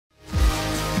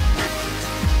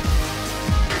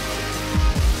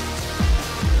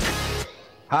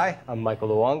Hi, I'm Michael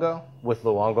Luongo with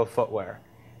Luongo Footwear.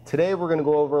 Today we're going to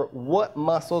go over what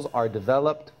muscles are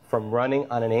developed from running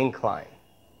on an incline.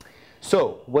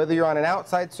 So, whether you're on an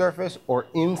outside surface or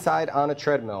inside on a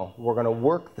treadmill, we're going to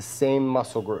work the same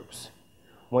muscle groups.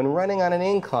 When running on an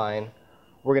incline,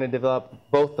 we're going to develop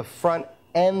both the front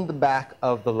and the back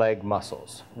of the leg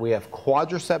muscles. We have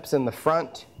quadriceps in the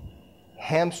front,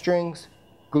 hamstrings,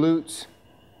 glutes,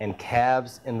 and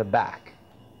calves in the back.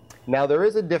 Now there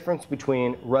is a difference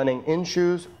between running in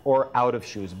shoes or out of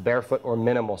shoes, barefoot or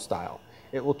minimal style.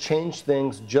 It will change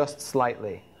things just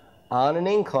slightly. On an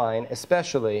incline,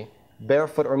 especially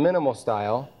barefoot or minimal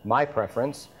style, my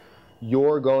preference,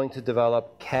 you're going to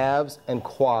develop calves and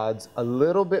quads a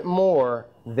little bit more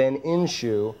than in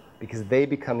shoe because they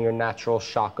become your natural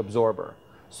shock absorber.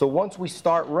 So once we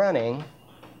start running,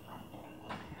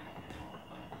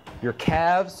 your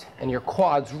calves and your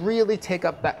quads really take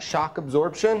up that shock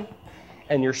absorption,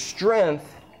 and your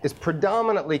strength is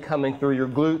predominantly coming through your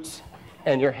glutes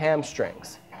and your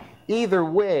hamstrings. Either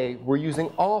way, we're using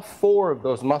all four of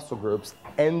those muscle groups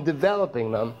and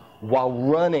developing them while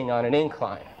running on an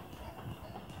incline.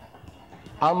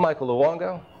 I'm Michael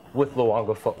Luongo with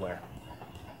Luongo Footwear.